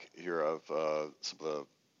back here of some of the,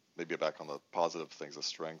 maybe back on the positive things, the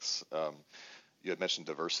strengths. You had mentioned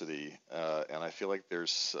diversity, and I feel like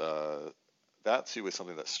there's that too was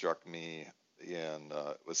something that struck me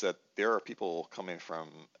was that there are people coming from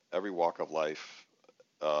every walk of life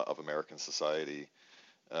of American society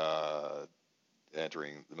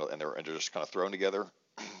entering the and they're just kind of thrown together,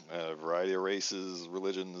 a variety of races,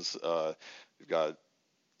 religions. We've got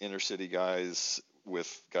inner city guys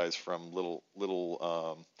with guys from little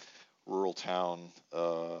rural town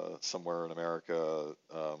somewhere in America,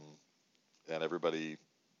 and everybody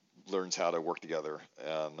learns how to work together,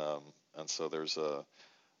 and so there's a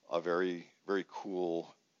very, very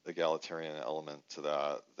cool egalitarian element to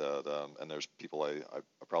that, and there's people I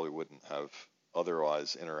probably wouldn't have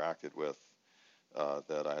otherwise interacted with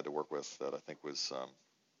that I had to work with that I think was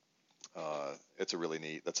it's a really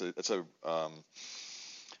neat, it's a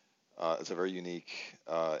very unique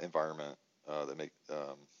environment that make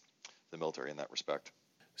the military in that respect.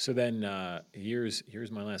 So then,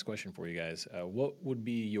 here's my last question for you guys. What would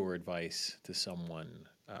be your advice to someone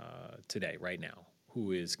today, right now,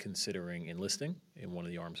 who is considering enlisting in one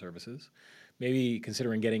of the armed services, maybe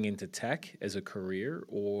considering getting into tech as a career,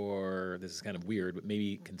 or this is kind of weird, but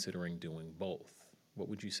maybe considering doing both? What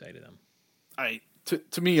would you say to them?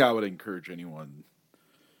 To me, I would encourage anyone,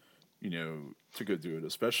 to go do it,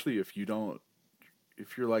 especially if you're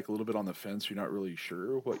like a little bit on the fence, you're not really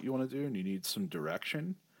sure what you want to do and you need some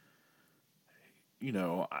direction.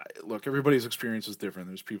 Look, everybody's experience is different.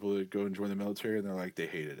 There's people that go and join the military and they're like, they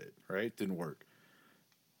hated it, right? Didn't work.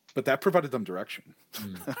 But that provided them direction.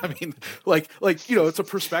 I mean, it's a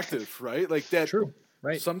perspective, right? Like that. True.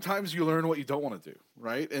 Right. Sometimes you learn what you don't want to do,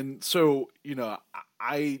 right? And so,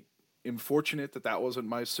 I am fortunate that wasn't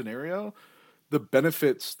my scenario. The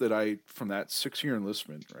benefits that from that 6-year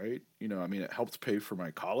enlistment, right? It helped pay for my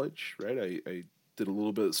college, right? I did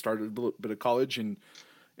started a little bit of college in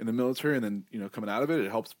the military, and then, coming out of it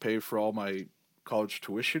helped pay for all my college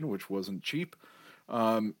tuition, which wasn't cheap.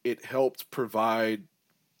 It helped provide,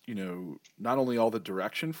 not only all the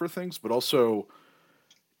direction for things, but also,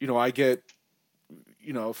 I get,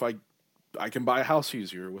 if I can buy a house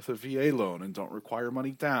easier with a VA loan and don't require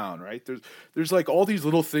money down, right? There's like all these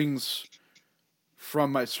little things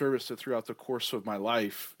from my service that throughout the course of my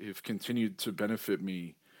life have continued to benefit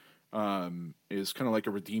me, is kind of like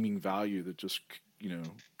a redeeming value that just,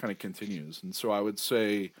 kind of continues. And so I would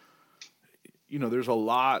say, there's a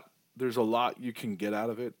lot you can get out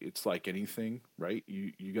of it. It's like anything, right?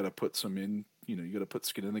 You got to put you got to put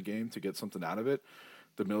skin in the game to get something out of it.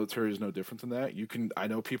 The military is no different than that. I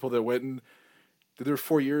know people that went and did their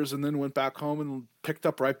 4 years and then went back home and picked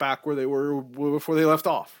up right back where they were before they left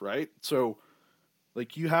off, right? So,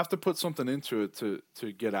 like, you have to put something into it to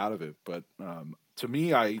get out of it. But to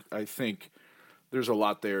me, I think there's a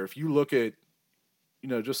lot there. If you look at,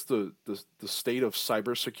 just the state of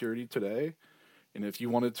cybersecurity today, and if you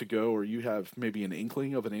wanted to go, or you have maybe an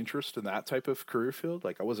inkling of an interest in that type of career field,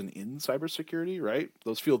 like I wasn't in cybersecurity, right?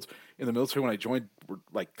 Those fields in the military when I joined were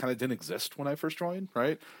like kind of didn't exist when I first joined,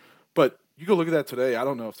 right? But you go look at that today. I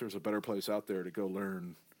don't know if there's a better place out there to go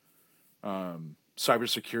learn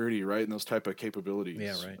cybersecurity, right? And those type of capabilities.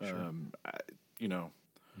 Yeah, right. Sure.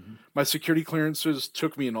 My security clearances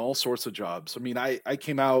took me in all sorts of jobs. I mean, I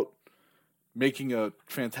came out making a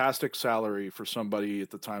fantastic salary for somebody at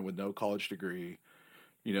the time with no college degree,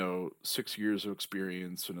 6 years of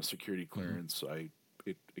experience and a security clearance.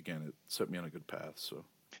 It set me on a good path. So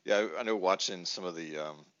yeah, I know watching some of the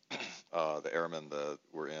airmen that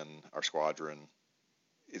were in our squadron,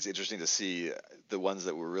 it's interesting to see the ones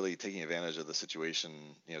that were really taking advantage of the situation,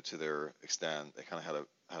 to their extent. They kind of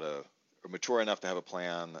had a mature enough to have a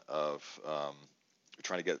plan of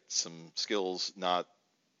trying to get some skills, not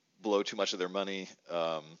blow too much of their money.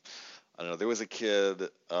 I don't know. There was a kid.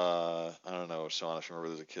 I don't know, Sean, if you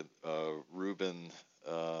remember, there's a kid, Ruben.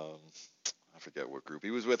 I forget what group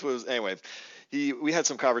he was with. Anyway, we had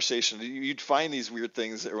some conversation. You'd find these weird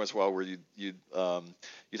things every once in a while where you'd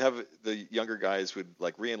have the younger guys would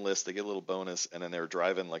like re-enlist, they get a little bonus, and then they're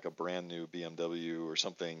driving like a brand new BMW or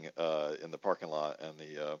something in the parking lot, and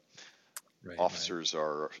the officers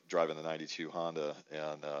are driving the 92 Honda.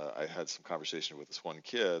 And I had some conversation with this one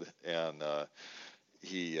kid, and I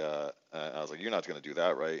was like, "You're not going to do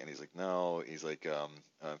that, right?" And he's like, "No." He's like,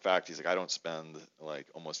 in fact, he's like, "I don't spend like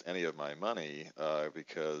almost any of my money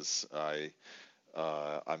because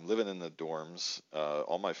I'm living in the dorms.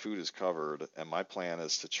 All my food is covered, and my plan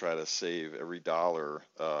is to try to save every dollar.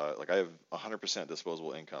 Like I have 100%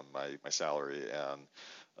 disposable income, my salary." And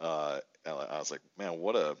I was like, "Man,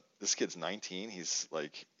 this kid's 19. He's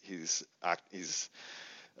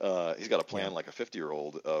got a plan like a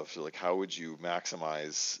 50-year-old of like how would you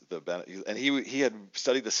maximize the benefit." And he had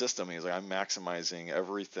studied the system. He was like, "I'm maximizing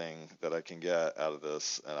everything that I can get out of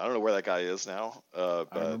this." And I don't know where that guy is now, but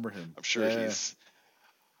I remember him. I'm sure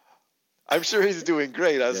he's doing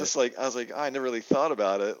great. I was I never really thought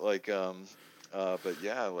about it. Like, but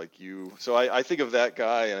yeah, like you. So I think of that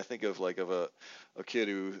guy, and I think of a kid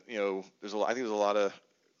who, I think there's a lot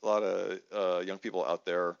of young people out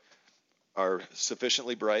there are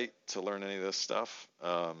sufficiently bright to learn any of this stuff.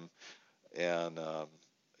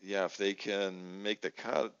 If they can make the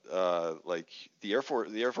cut, like the Air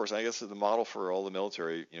Force, I guess is the model for all the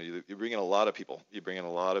military. You bring in a lot of people.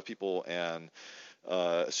 And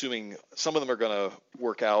assuming some of them are going to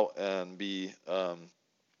work out and be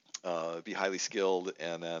highly skilled,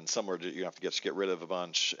 and then some are you have to get rid of a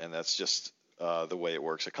bunch, and that's just the way it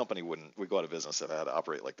works. A company would go out of business if it had to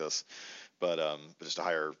operate like this, but just to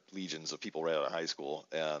hire legions of people right out of high school.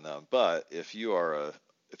 And but if you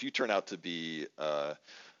turn out to be a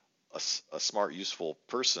smart, useful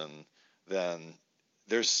person, then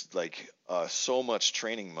there's like so much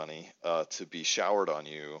training money to be showered on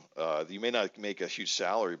you. You may not make a huge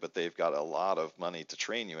salary, but they've got a lot of money to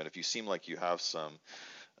train you. And if you seem like you have some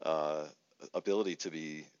ability to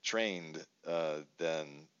be trained,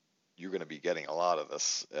 then you're going to be getting a lot of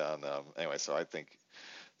this. And anyway, so I think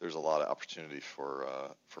there's a lot of opportunity for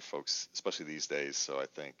folks, especially these days. So I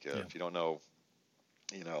think if you don't know,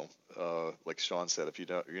 like Sean said, if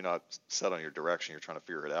you're not set on your direction, you're trying to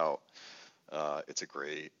figure it out. It's a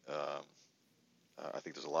great. I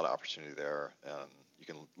think there's a lot of opportunity there, and you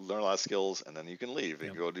can learn a lot of skills, and then you can leave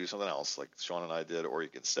and go do something else, like Sean and I did, or you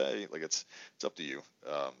can stay. Like it's up to you.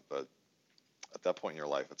 But at that point in your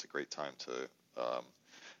life, it's a great time to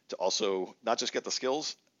also not just get the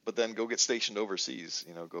skills, but then go get stationed overseas.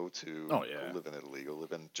 Go live in Italy, go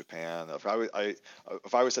live in Japan. If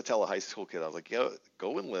I was to tell a high school kid, I was like,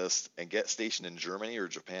 go enlist and get stationed in Germany or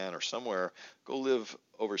Japan or somewhere. Go live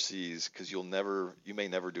overseas, because you may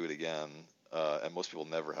never do it again, and most people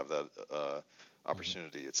never have that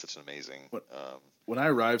opportunity. It's such an amazing. When I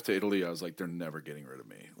arrived to Italy, I was like, they're never getting rid of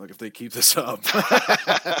me. Like if they keep this up.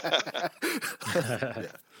 Yeah.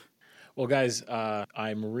 Well, guys,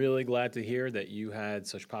 I'm really glad to hear that you had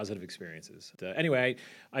such positive experiences. Anyway,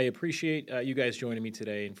 I appreciate you guys joining me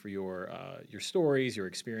today, and for your stories, your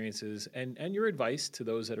experiences, and your advice to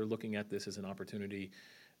those that are looking at this as an opportunity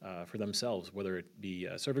for themselves, whether it be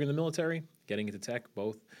serving in the military, getting into tech,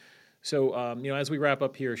 both. So, as we wrap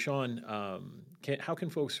up here, Sean, how can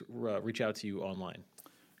folks reach out to you online?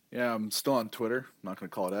 Yeah, I'm still on Twitter. I'm not going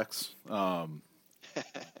to call it X.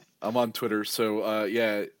 I'm on Twitter, so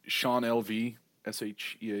Shean LV,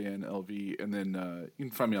 SHEANLV, and then you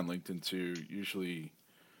can find me on LinkedIn too. Usually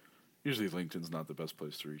LinkedIn's not the best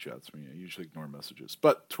place to reach out to me. I usually ignore messages,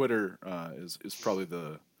 but Twitter is probably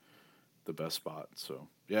the best spot. So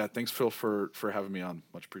yeah, thanks Phil for having me on.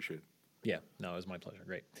 Much appreciated. Yeah, no, it was my pleasure.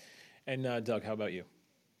 Great. And Doug, how about you?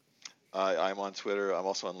 I'm on Twitter. I'm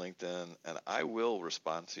also on LinkedIn, and I will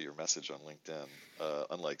respond to your message on LinkedIn,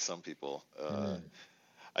 unlike some people.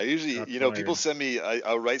 I usually, people send me,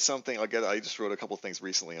 I'll write something. I just wrote a couple things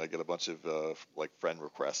recently, and I get a bunch of like friend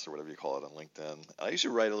requests or whatever you call it on LinkedIn. I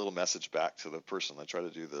usually write a little message back to the person. I try to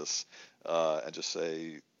do this and just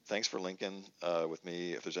say, thanks for linking with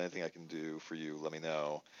me. If there's anything I can do for you, let me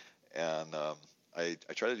know. And I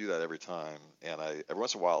try to do that every time. And every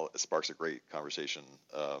once in a while, it sparks a great conversation.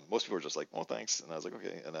 Most people are just like, well, thanks. And I was like,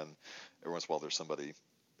 okay. And then every once in a while, there's somebody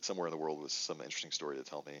somewhere in the world with some interesting story to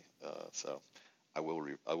tell me. So I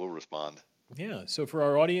will respond. Yeah. So for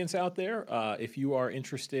our audience out there, if you are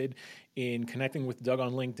interested in connecting with Doug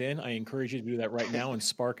on LinkedIn, I encourage you to do that right now and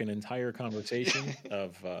spark an entire conversation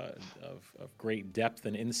of great depth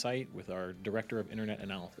and insight with our Director of Internet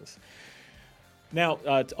Analysis. Now,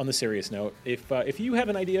 on the serious note, if you have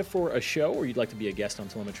an idea for a show or you'd like to be a guest on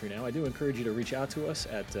Telemetry Now, I do encourage you to reach out to us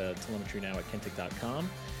at telemetrynow@kentic.com.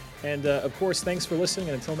 And, of course, thanks for listening,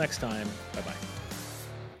 and until next time, bye-bye.